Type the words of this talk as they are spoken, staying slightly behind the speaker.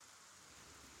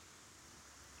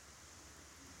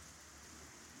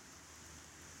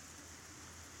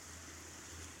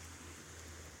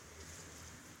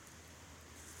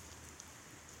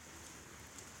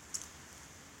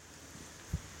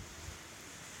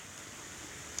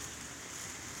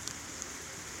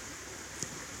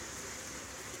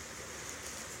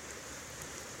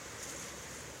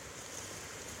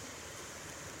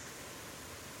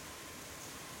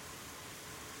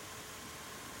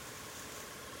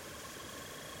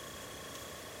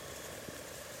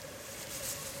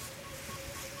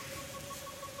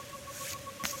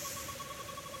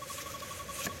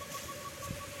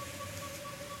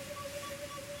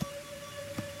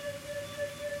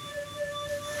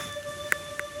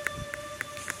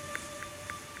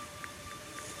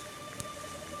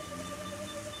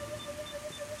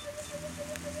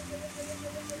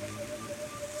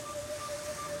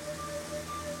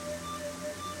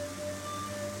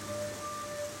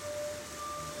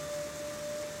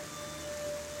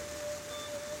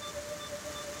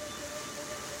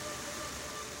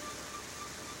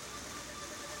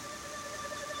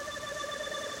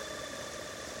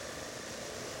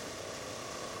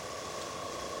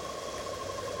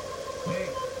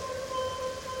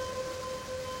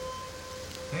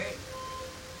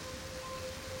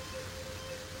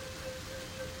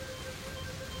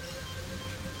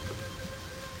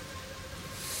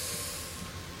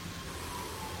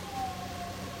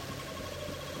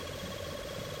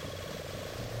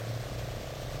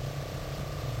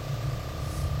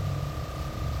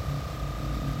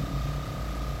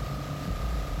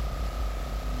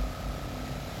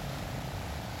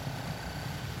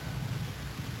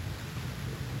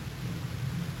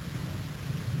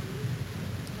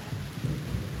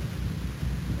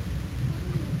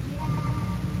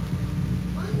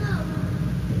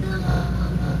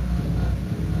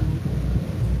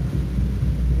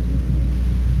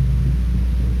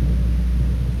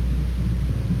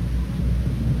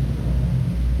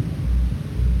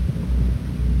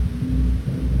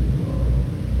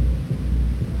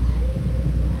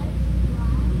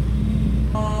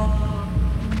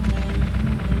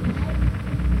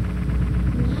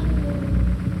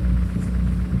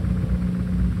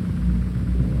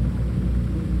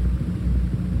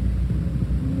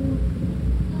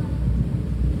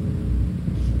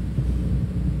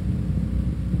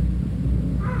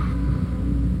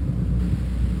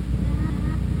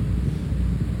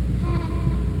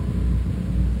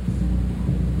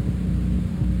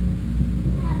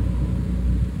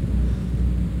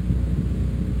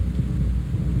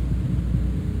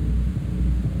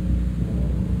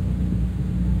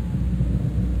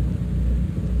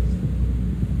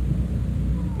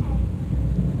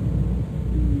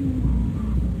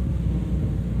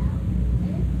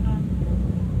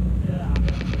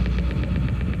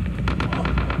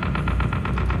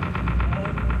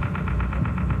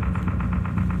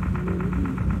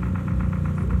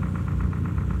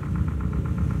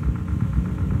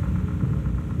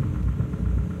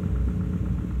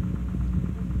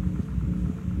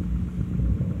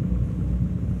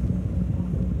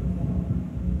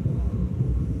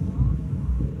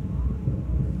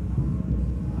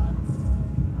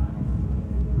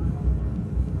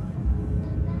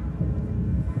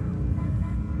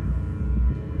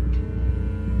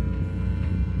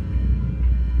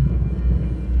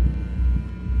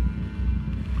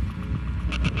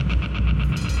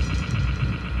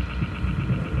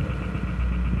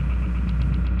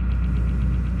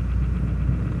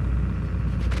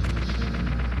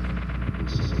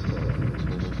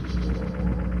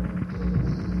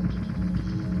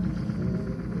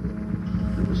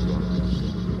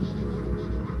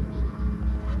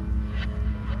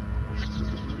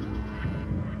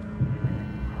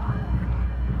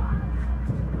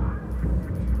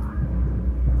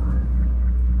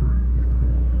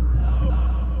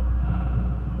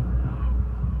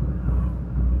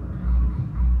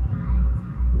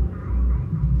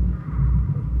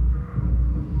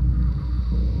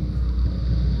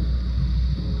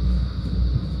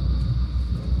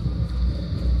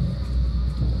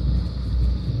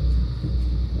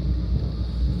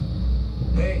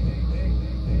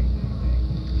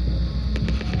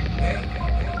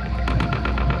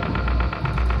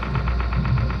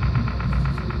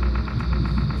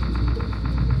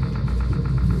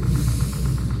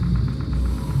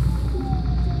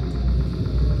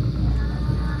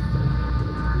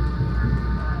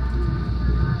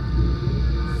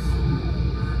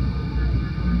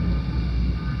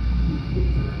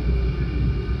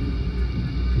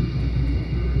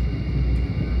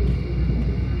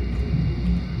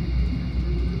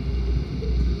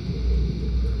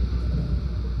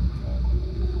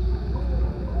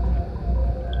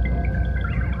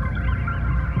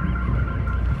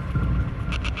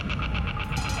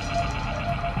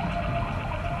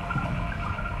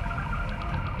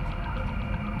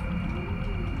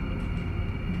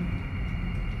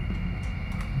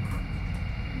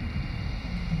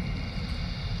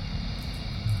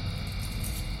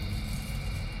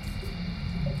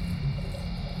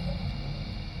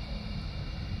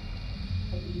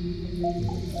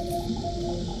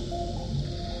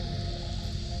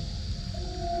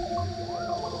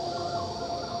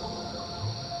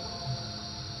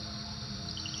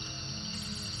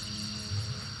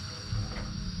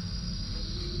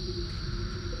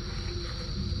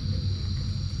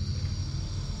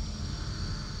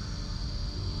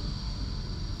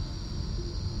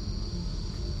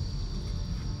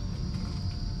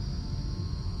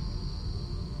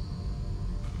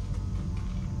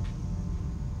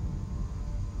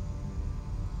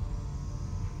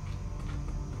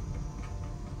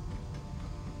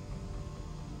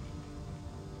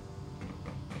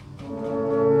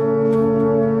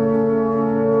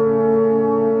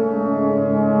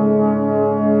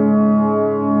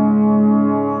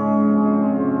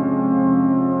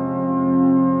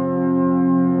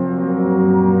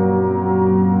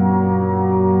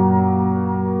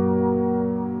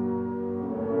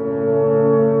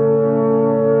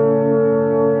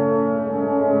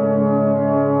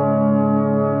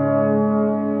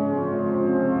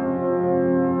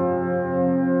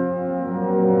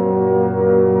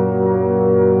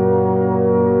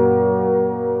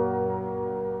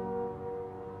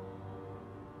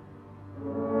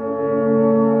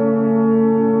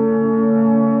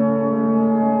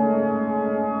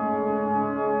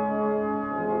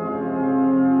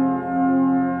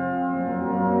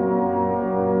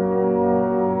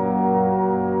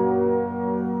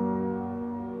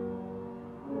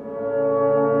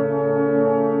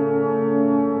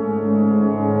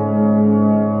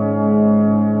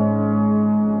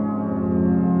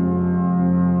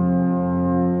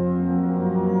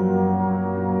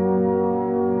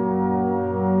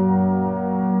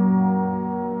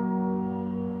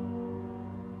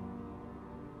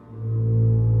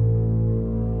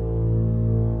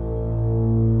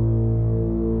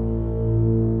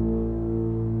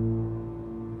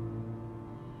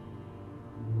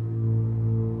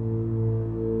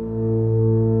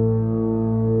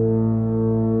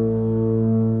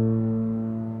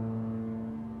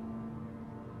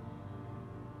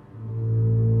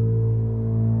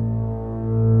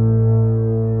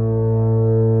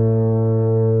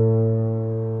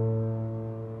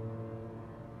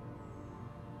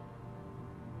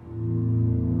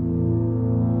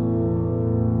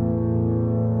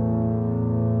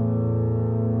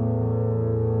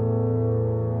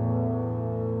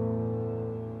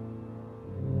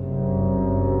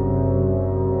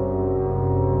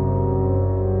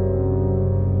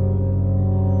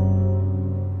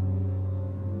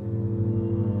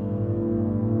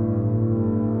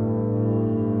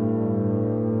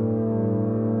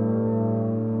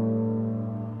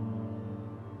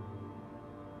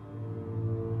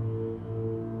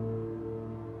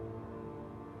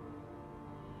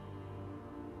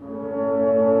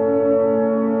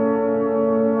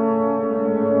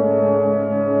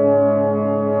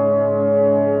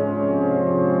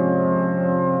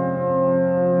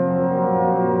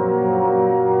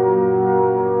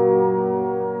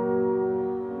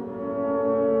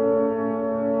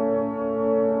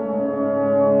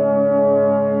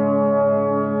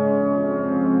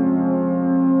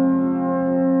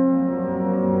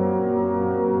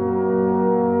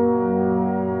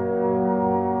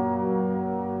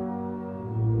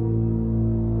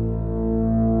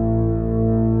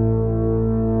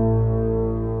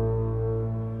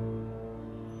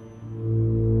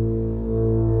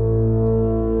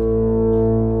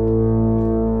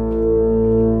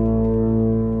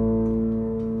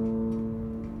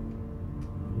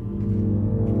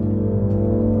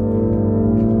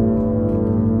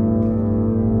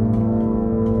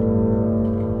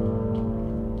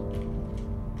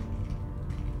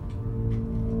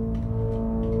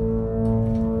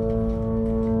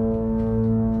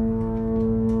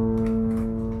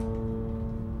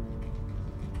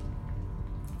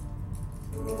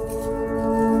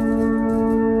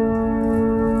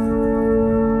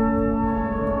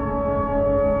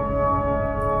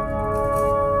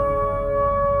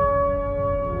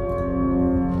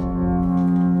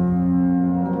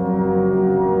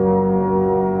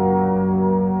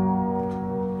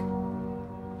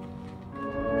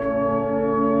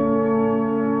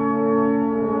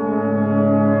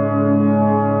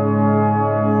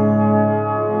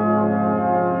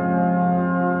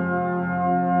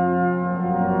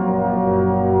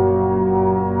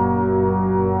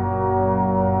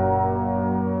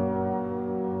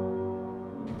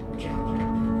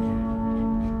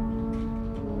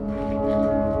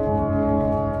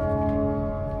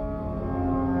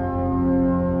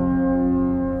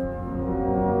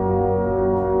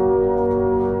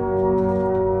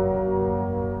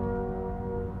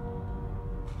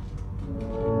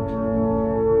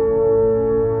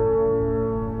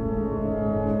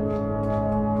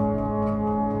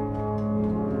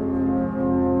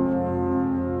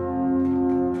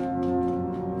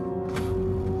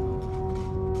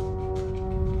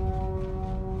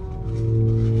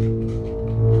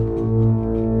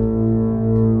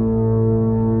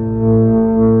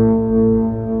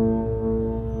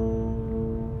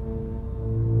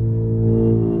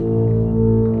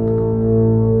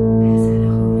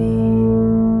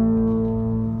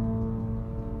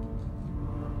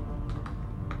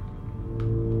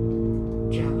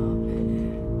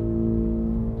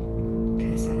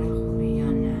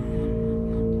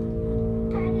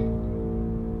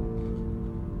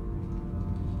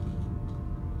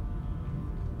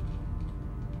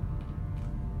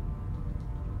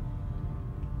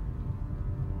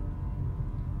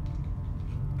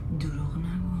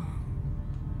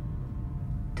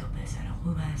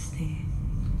هستی؟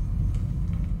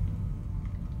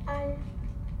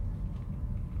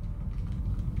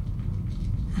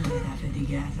 یه دفعه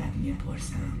دیگه ازت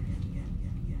میپرسم،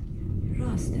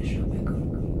 راستش رو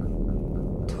بگو،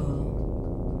 تو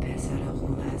پسر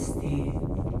خوب هستی؟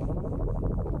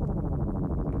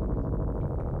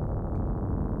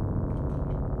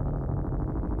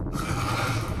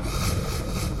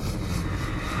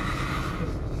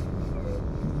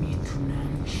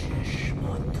 میتونم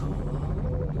چشماتو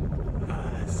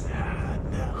از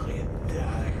حدقه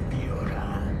در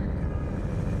بیارم،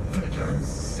 بدن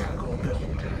سگا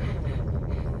بخورم.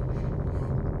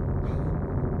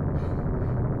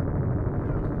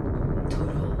 تو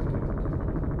رو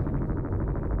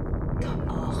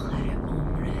تا آخر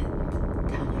عمرت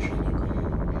تماشا میکنم.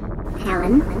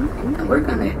 Alan? And we're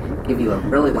going to give you a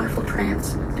really wonderful trance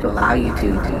to allow you to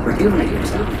rejuvenate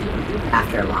yourself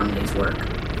after a long day's work,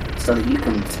 so that you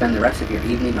can spend the rest of your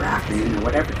evening or afternoon or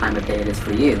whatever time of day it is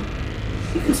for you.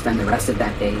 You can spend the rest of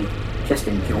that day just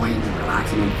enjoying and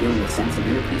relaxing and feeling a sense of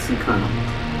inner peace and calm,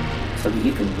 so that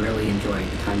you can really enjoy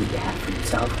the time that you have for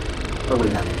yourself or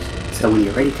with others. So when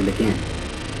you're ready to begin,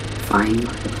 find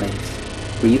a place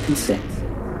where you can sit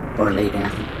or lay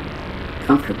down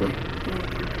comfortably,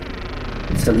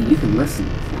 so that you can listen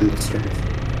undisturbed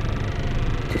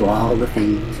to all the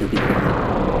things you'll be hearing.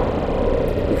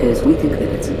 Because we think that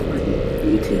it's important for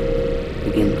you to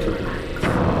begin to relax.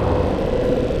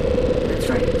 That's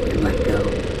right, and let go.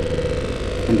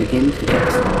 And begin to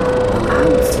just allow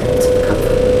a sense of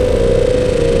comfort.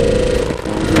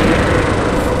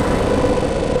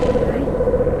 Right?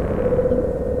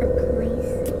 In the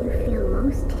place you feel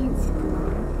most tense at the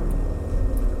moment.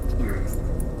 Just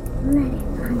let it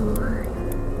unwind.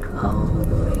 All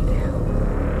the way down.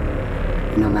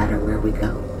 No matter where we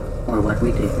go or what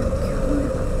we do,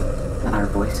 our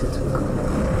voices will go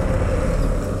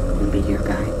and be your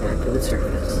guide back to the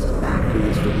surface, back to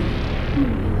this room,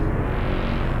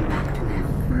 and back to now.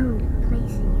 Found a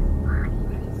place in your body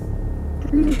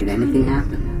that is Should anything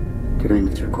happen during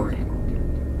this recording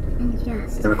and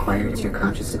just that requires your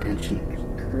conscious attention,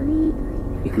 completely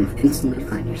you can instantly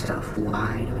find yourself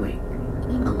wide awake,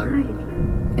 alert,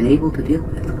 and able to deal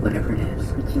with whatever it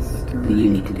is which is that still you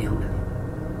need to deal with.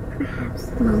 perhaps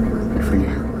the moment But for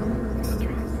now,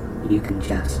 stress. you can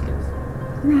just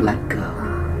let go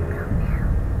Go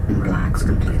now. and relax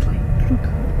completely.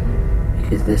 Completely.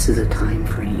 Because this is a time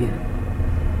for you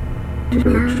to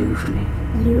rejuvenate.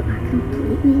 You are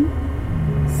completely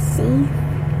safe,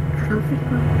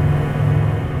 comfortable,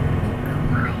 and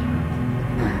quiet.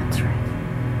 That's right.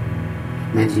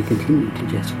 And as you continue to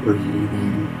just breathe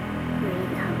in,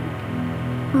 Breathe out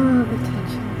all the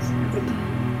tensions of the day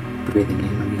breathing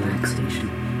in relaxation,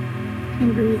 and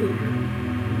breathing out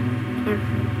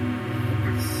every bit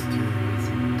of stress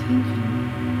or tension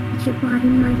that your body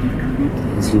might have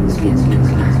collected. as you begin to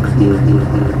relax,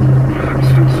 Perhaps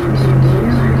you should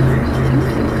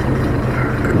feel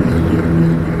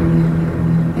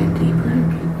and deeper,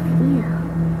 feel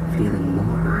feeling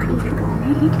more body comfortable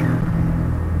let it go.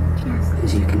 Just as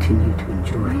you continue to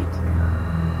enjoy let go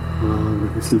all of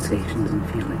the sensations and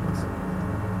feelings.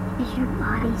 as your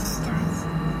body starts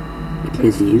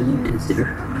Because you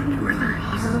deserve to being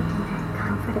relax held in that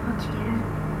comfortable chair.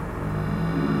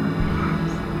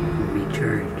 and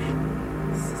recharge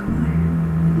Somewhere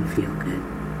and feel good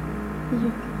you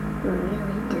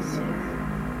really deserve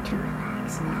to relax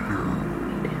now. all the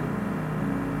way down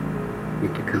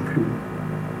into comfortable,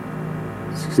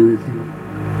 soothing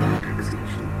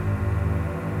relaxation.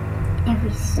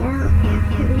 Every cell,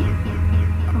 every organ,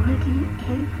 every bit of you,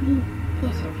 every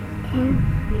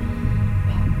bit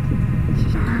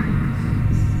just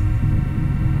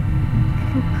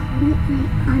completely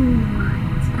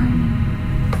unwinds,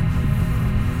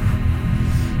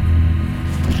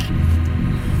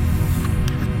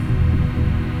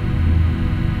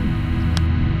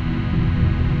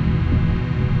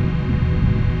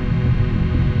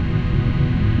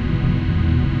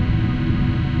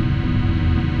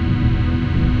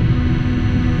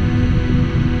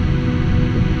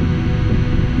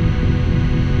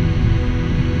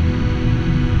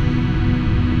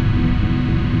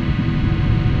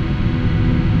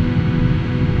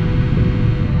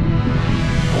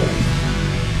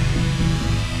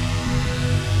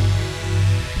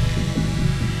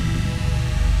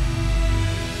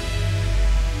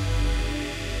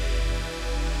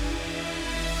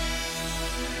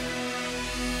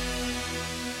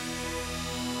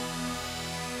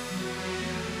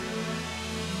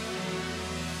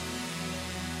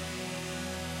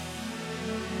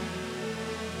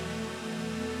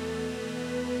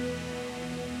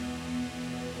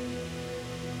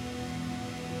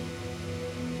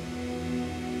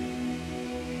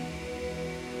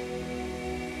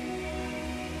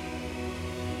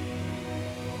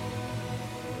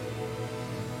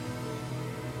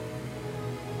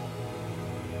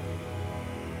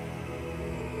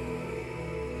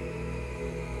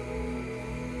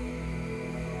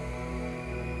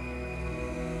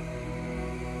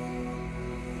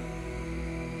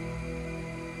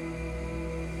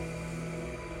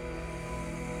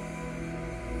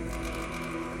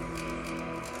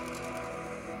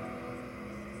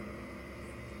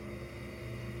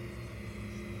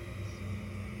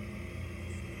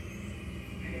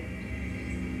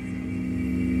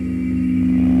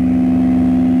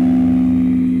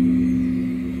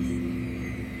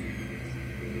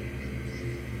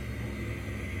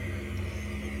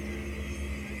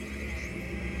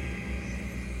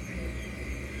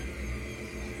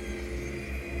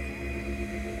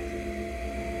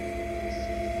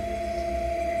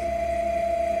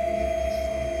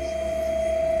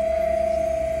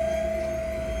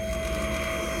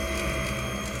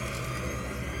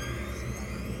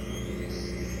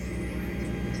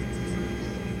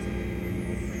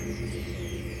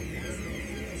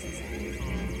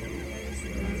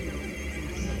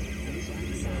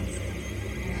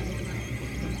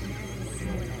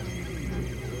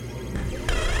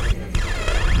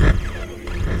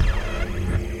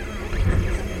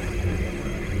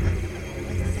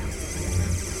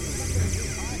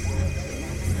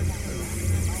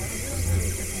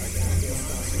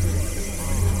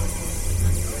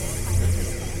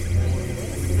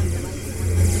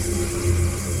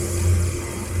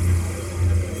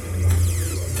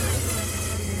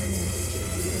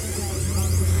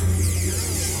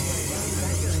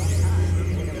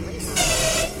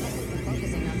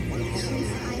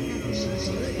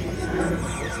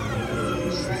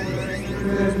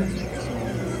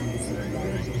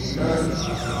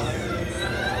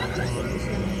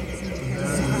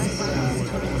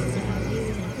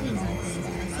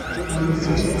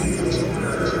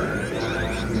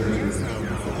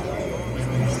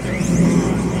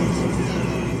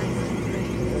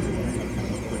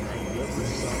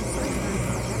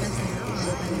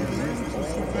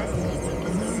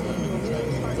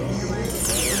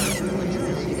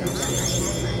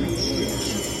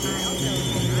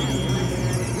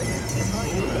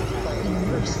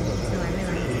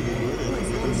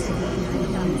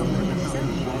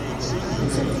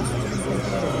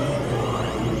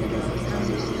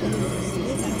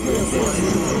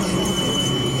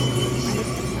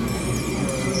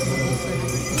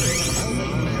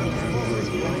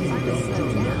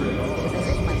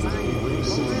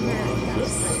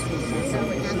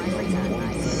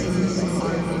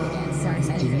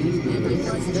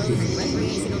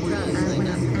 recreational drugs might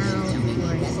not be jumping.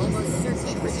 That's almost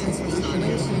certain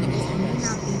transportation may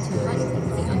not be too much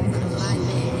because the unconfined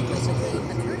may quickly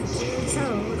occur. So,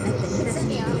 at the set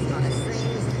me out on a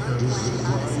strange, unplanned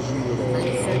odyssey, the kind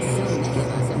of search so many of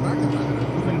us embark upon,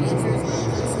 for answers,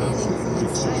 understanding, and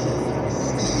striving,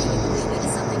 ultimately leading me to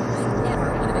something I never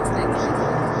would have expected.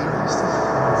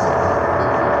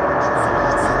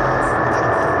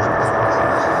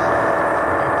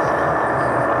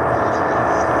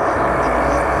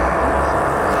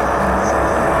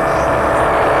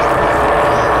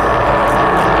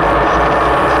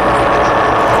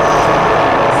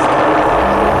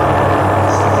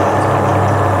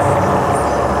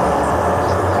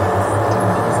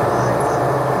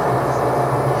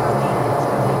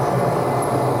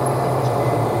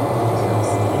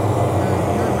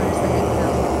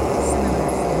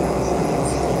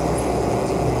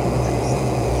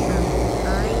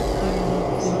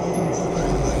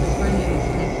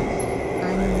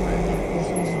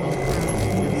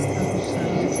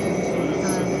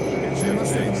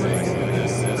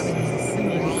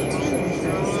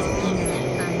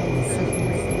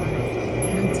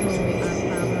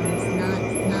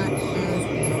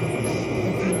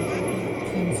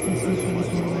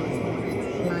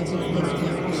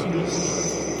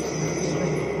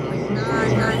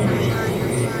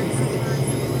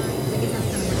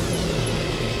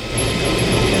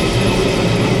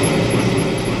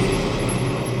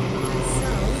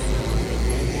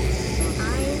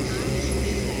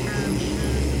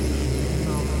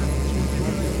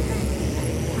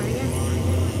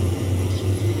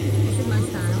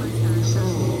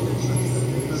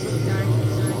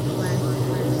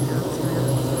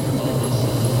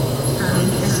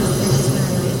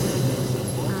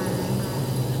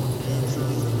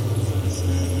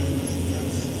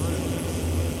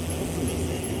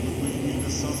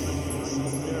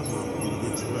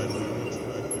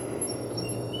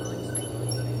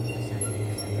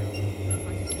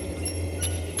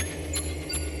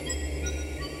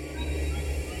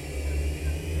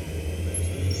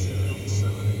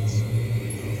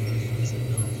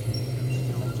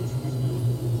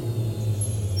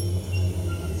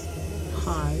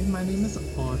 Hi, my name is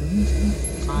Autumn.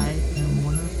 I am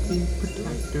one of the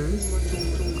protectors.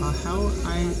 How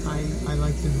I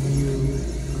like to view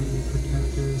the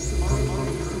protectors on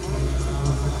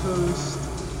the coast.